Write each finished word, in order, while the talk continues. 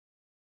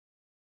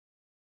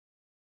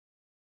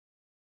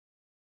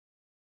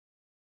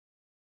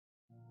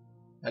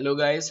Hello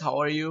guys, how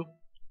are you?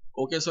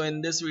 Okay, so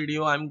in this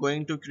video I'm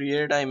going to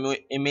create an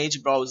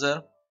image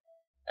browser.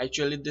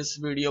 Actually this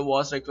video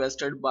was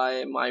requested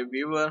by my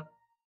viewer,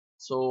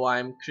 so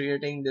I'm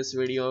creating this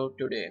video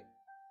today.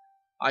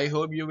 I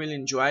hope you will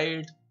enjoy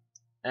it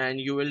and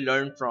you will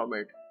learn from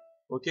it.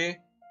 Okay,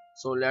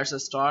 so let's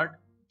start.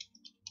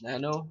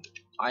 Nano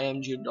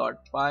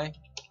img.py.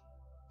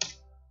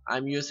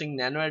 I'm using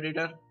nano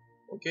editor.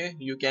 Okay,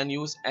 you can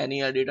use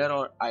any editor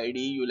or IDE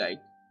you like.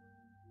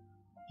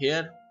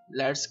 Here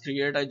let's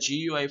create a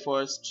GUI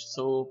first.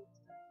 So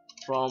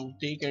from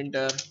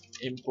Tkinter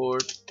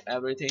import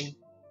everything.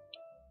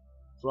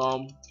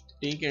 From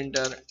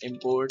Tkinter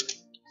import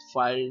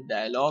file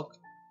dialog.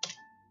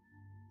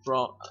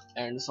 From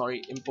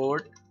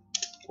import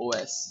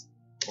OS.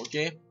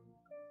 Okay,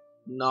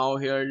 now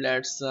here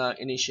let's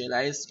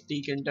initialize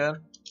Tkinter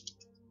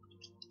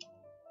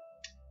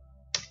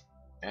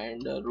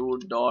and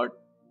root dot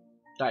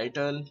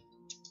title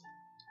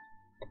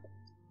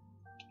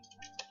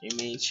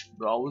image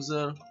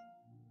browser.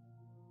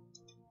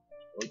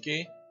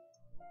 Okay,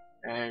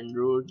 and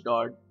root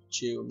dot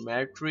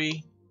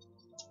geometry.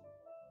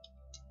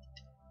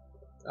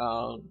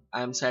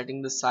 I'm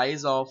setting the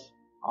size of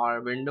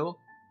our window,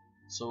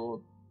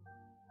 so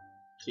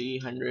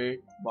 300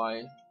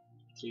 by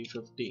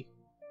 350.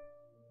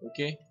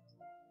 Okay,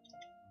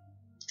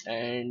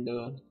 and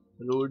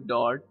root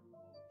dot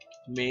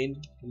main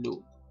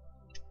loop.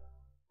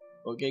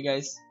 Okay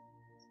guys,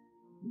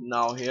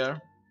 now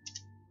here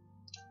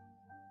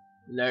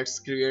let's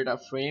create a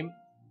frame,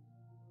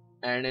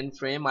 and in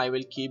frame I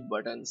will keep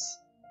buttons.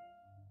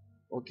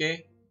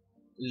 Okay,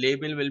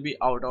 label will be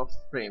out of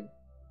frame.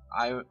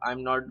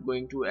 I'm not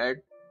going to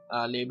add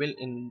a label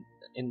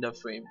in the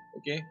frame.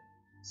 Okay,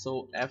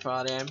 so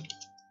frm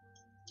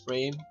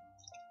frame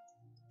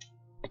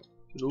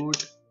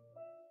root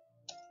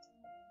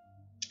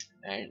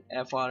and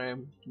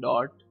frm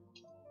dot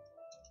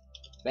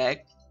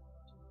back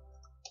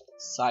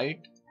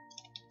side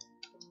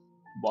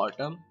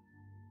bottom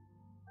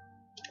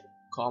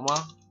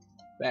comma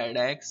pad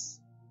x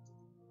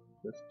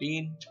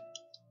 15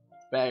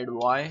 pad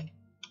y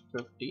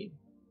 15.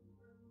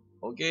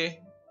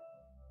 Okay,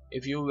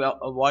 if you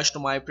watched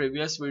my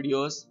previous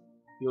videos,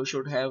 you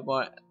should have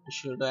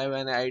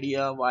an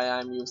idea why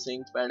I'm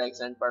using pad x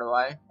and pad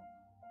y.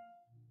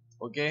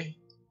 Okay,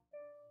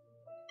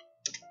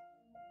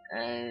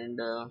 and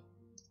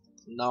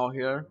now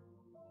here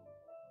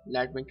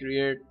let me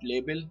create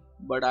label,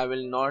 but I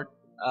will not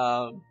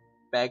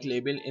pack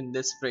label in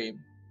this frame.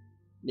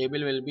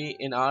 Label will be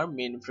in our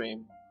main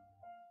frame.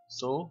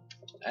 So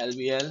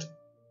lbl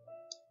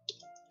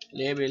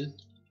label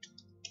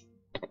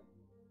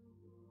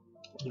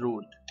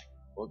root.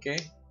 Okay,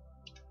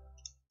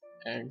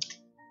 and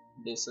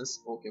this is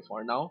okay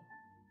for now.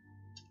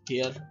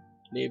 Here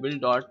label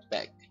dot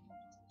pack,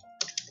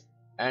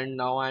 and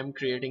now I'm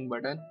creating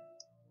button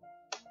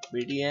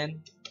btn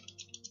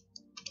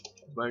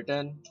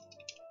button.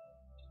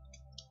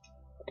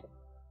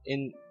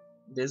 In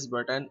this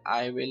button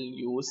I will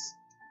use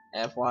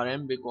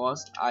frm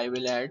because I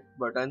will add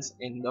buttons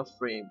in the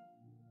frame,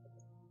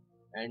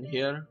 and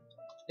here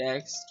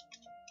text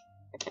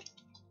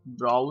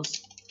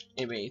browse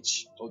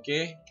image.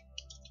 Okay,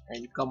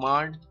 and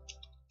command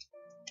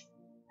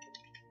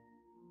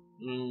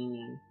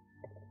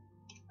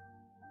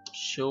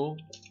show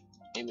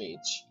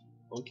image.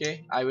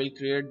 Okay, I will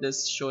create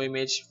this show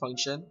image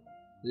function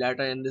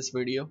later in this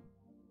video.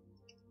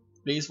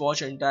 Please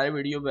watch entire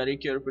video very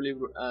carefully,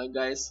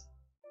 guys.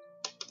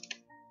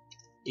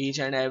 Each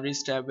and every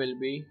step will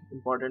be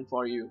important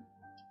for you.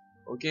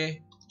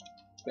 Okay,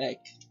 back.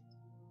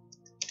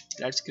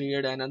 Let's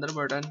create another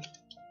button.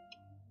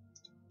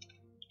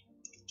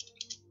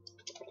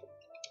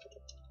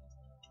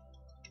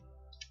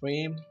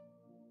 Frame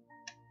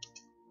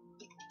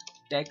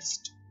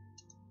text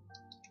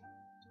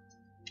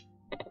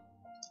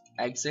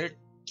exit,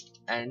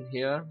 and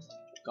here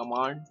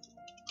command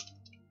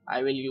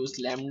I will use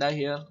lambda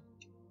here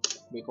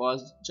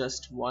because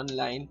just one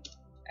line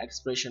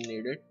expression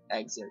needed,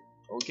 exit.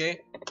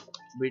 Okay,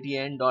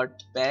 btn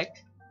dot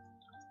pack.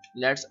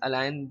 Let's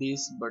align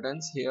these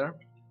buttons here.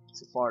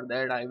 So for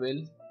that I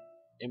will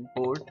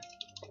import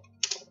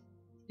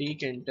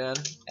tkinter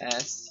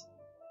as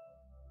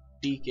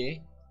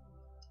tk,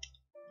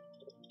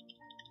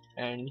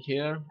 and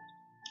here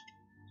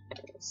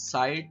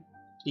side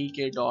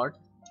tk dot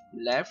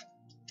left.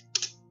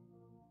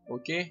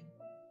 Okay,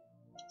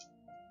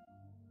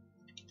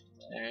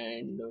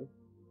 and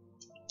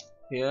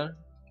here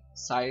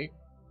side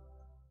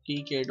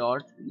tk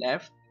dot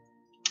left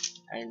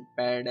and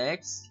pad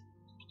x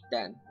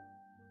 10.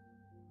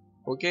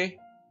 Okay,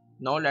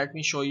 now let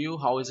me show you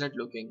how is it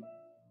looking.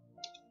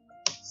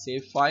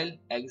 Save file,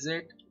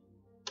 exit,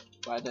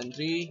 python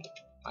 3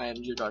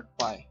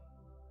 img.py.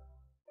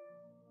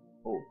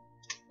 Oh,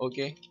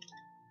 okay,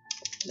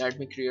 let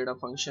me create a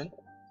function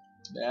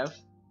def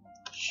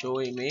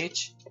show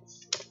image,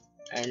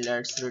 and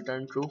let's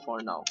return true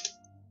for now.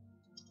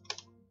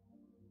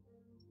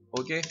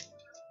 Okay,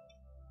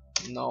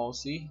 now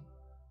see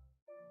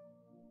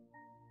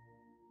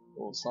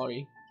Oh,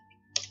 sorry.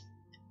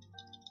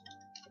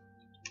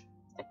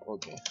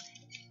 Okay,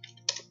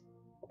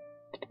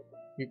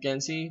 you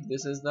can see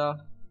this is the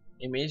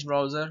image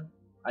browser.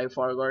 I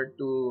forgot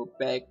to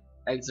pack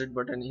exit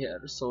button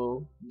here,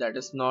 so that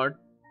is not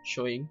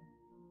showing.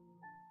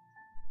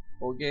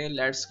 Okay,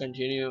 let's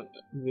continue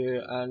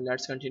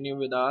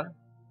with our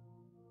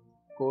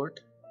code.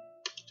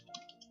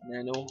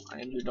 Nano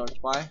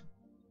img.py.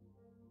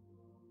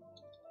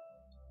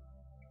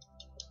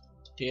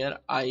 Here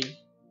I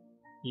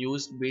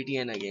used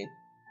btn again.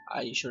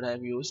 I should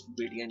have used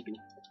btn too.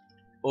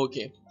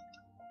 Okay,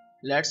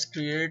 let's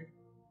create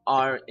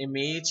our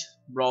image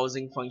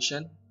browsing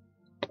function.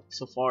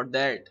 So for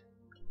that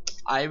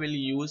I will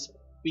use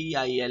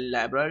pil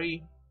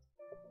library.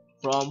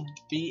 From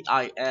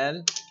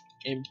pil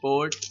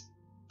import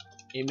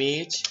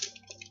image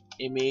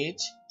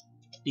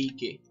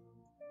tk.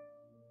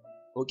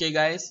 Okay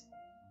guys,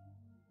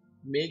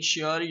 make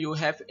sure you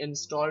have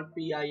installed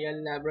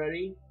pil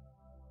library,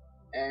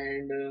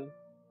 and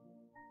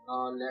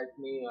let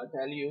me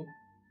tell you,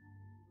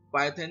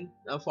 Python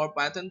for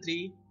Python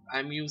 3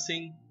 I'm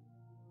using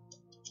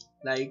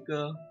like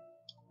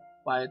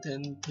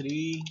Python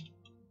 3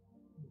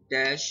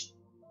 dash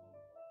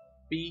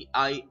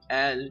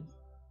pil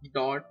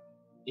dot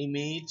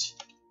image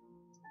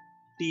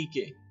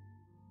tk.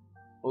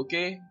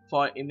 Okay,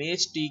 for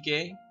image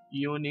tk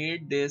you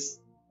need this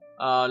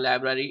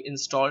library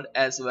installed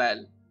as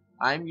well.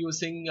 I'm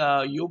using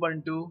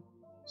Ubuntu,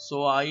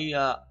 so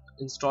I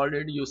installed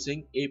it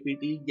using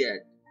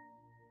apt-get.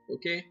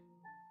 Okay,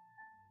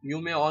 you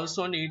may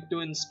also need to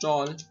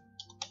install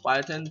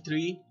Python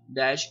 3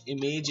 dash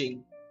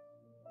imaging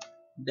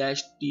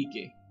dash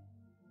tk.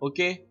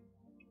 Okay,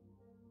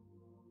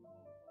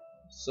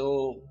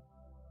 so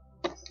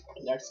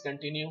let's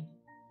continue.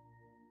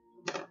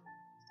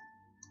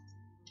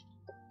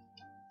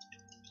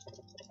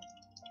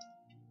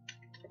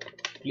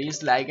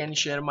 Please like and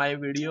share my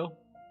video,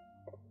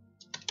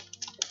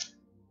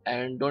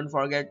 and don't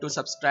forget to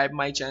subscribe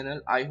my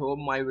channel. I hope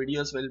my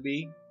videos will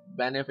be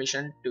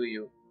beneficial to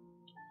you.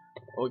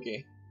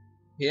 Okay,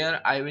 here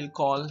I will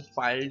call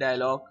file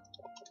dialog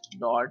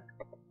dot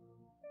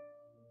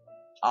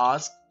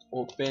ask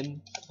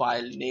open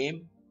file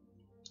name,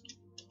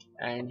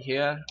 and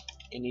here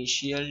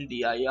initial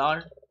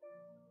dir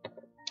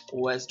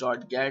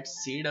os.get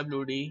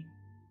cwd.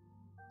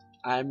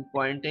 I am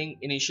pointing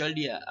initial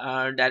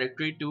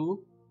directory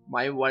to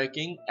my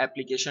working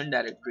application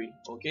directory.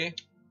 Okay,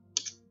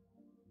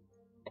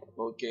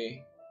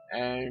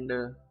 and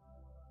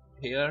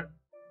here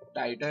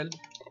title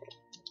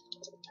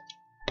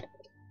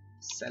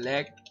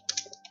select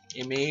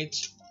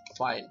image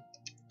file.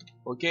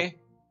 Okay,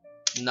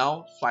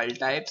 now file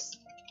types.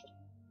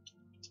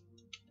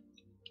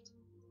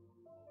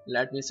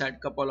 Let me set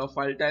couple of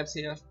file types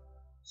here.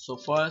 So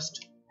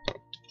first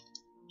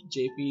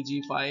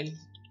jpg file,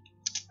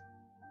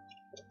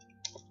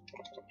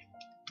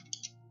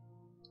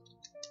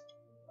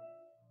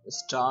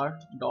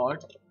 star.jpg.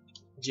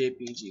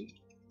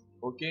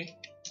 okay,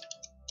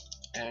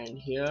 and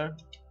here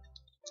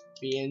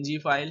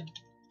png file,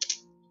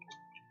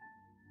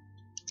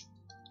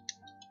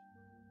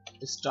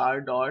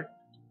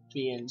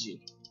 star.png.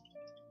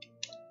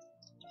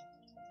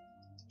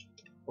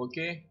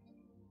 okay,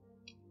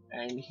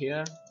 and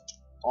here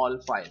all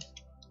files,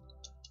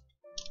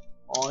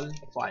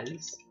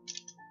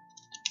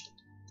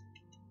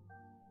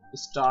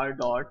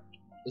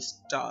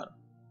 star.star.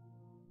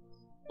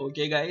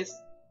 Okay guys,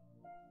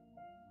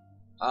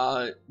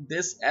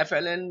 this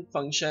fln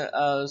function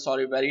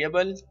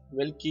variable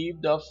will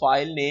keep the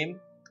file name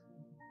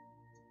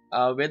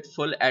with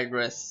full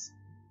address.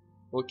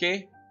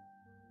 Okay,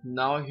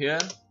 now here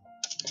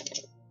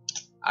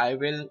I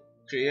will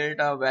create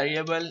a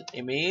variable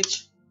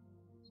image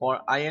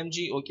for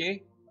img.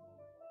 Okay,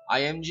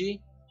 img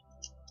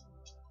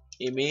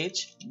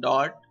image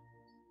dot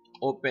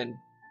open.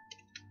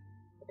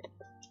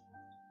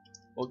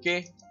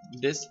 Okay,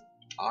 this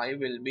I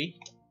will be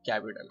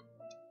capital,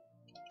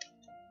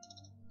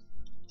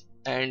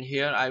 and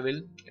here I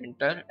will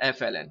enter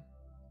fln.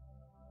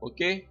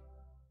 Okay,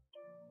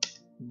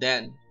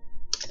 then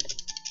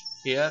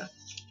here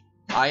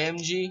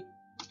img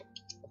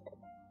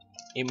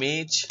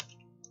image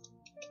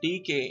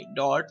tk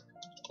dot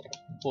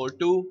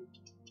photo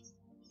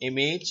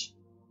image.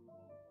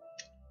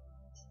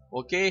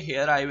 Okay,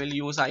 here I will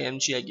use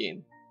img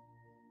again.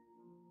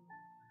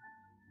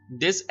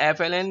 This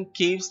fln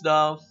keeps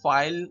the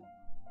file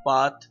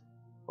path.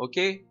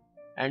 Okay,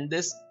 and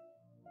this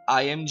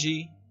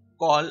img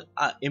call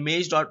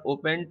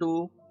image.open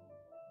to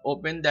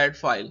open that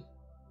file.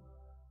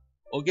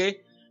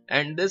 Okay,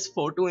 and this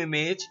photo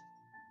image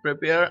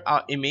prepare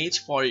our image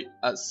for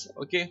us.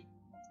 Okay,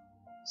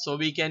 so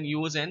we can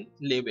use an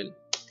label.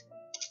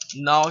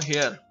 Now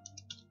here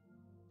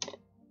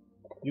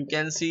you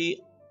can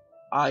see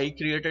I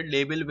created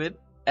label with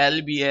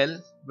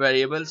lbl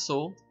variable.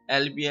 So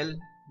lbl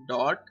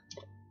dot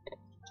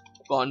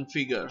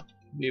configure,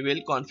 we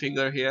will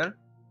configure here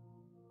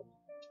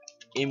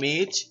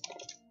image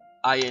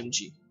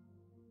img.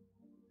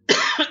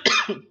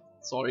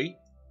 sorry.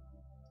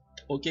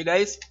 Okay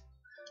guys,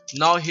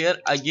 now here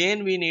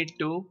again we need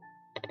to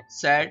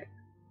set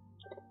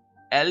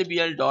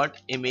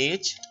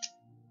lbl.image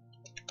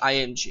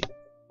img.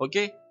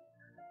 Okay,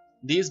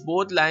 these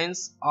both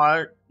lines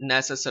are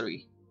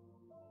necessary.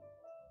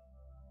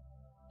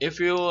 If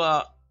you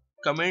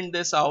comment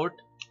this out,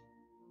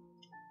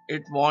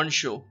 it won't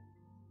show.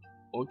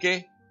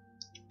 Okay,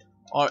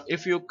 or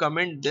if you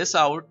comment this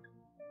out,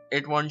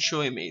 it won't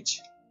show image.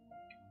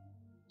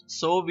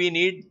 So we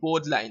need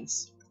both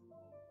lines.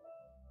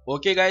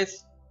 Okay guys,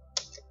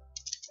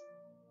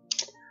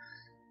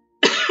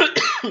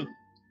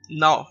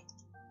 now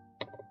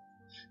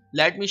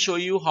let me show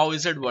you how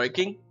is it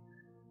working.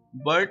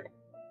 But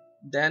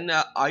then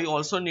I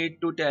also need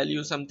to tell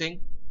you something.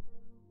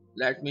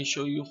 Let me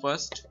show you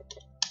first.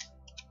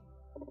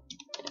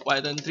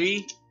 Python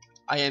 3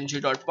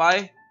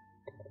 img.py,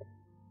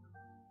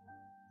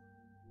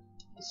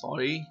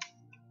 sorry.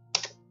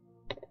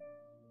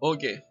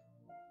 Okay,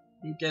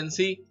 you can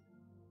see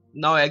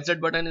now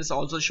exit button is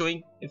also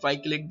showing. If I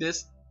click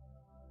this,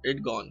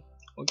 it gone.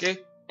 Okay,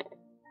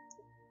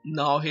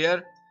 now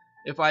here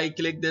if I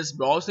click this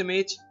browse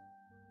image,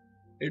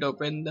 it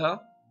open the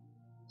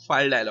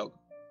file dialog.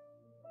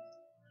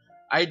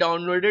 I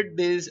downloaded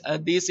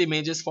these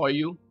images for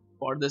you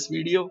for this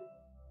video.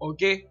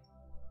 Okay,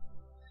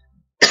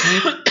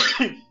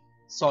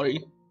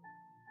 sorry,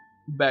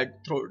 bad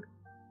throat.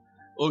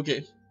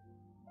 Okay,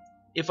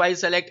 if I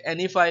select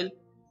any file,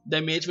 the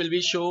image will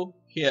be show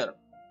here.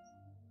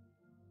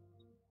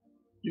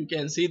 You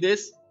can see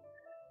this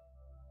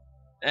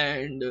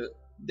and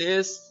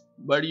this,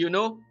 but you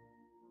know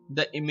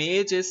the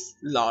image is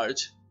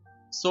large,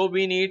 so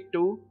we need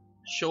to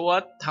show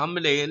a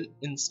thumbnail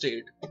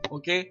instead.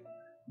 Okay,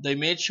 the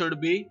image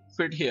should be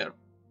fit here.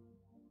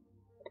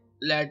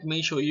 Let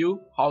me show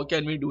you how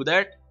can we do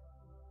that.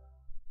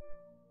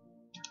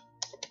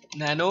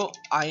 Nano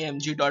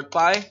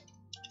img.py,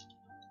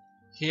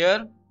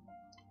 here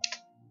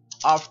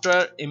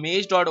after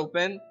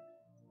image.open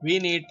we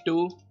need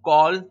to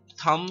call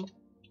thumbnail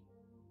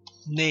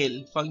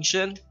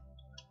function.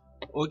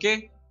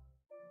 Okay,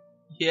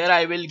 here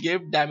I will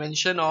give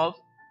dimension of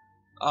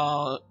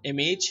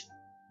image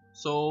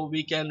so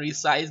we can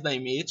resize the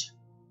image.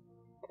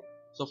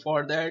 So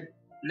for that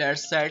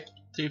let's set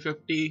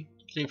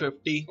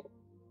 350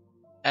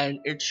 and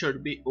it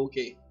should be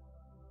okay.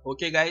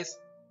 Okay guys,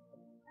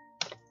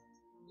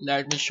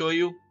 let me show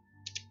you.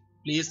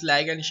 Please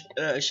like and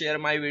share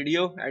my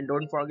video, and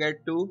don't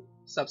forget to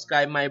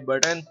subscribe my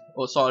button.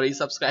 Oh sorry,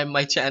 subscribe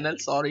my channel,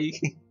 sorry.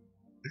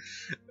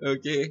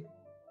 Okay,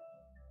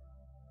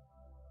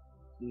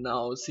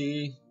 now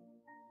see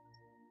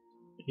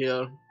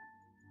here,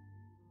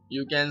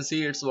 you can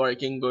see it's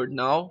working good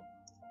now.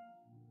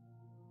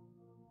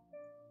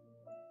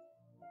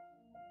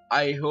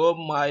 I hope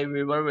my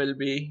viewer will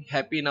be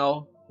happy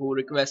now who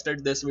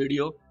requested this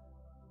video,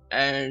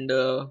 and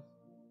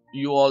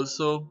you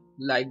also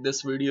like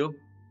this video.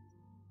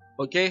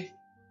 Okay,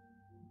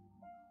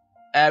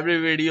 every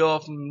video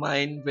of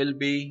mine will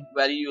be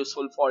very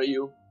useful for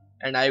you,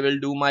 and I will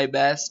do my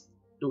best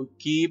to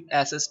keep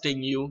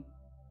assisting you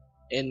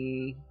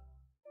in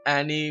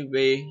any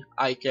way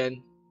I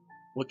can.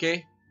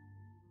 Okay,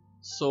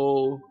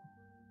 so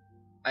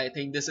I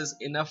think this is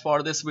enough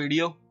for this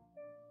video.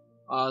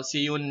 See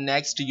you in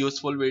next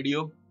useful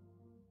video.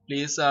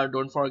 Please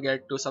don't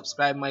forget to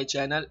subscribe my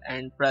channel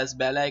and press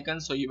bell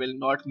icon so you will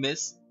not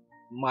miss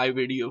my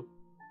video.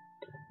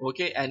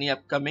 Okay, any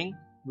upcoming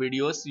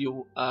videos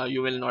you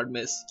will not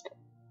miss.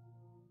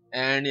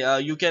 And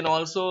you can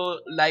also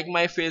like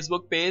my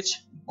Facebook page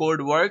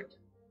CodeWorked.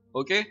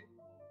 Okay,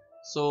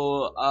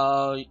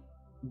 so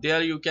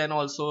there you can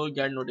also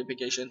get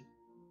notification.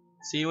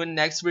 See you in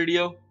next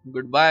video.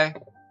 Goodbye.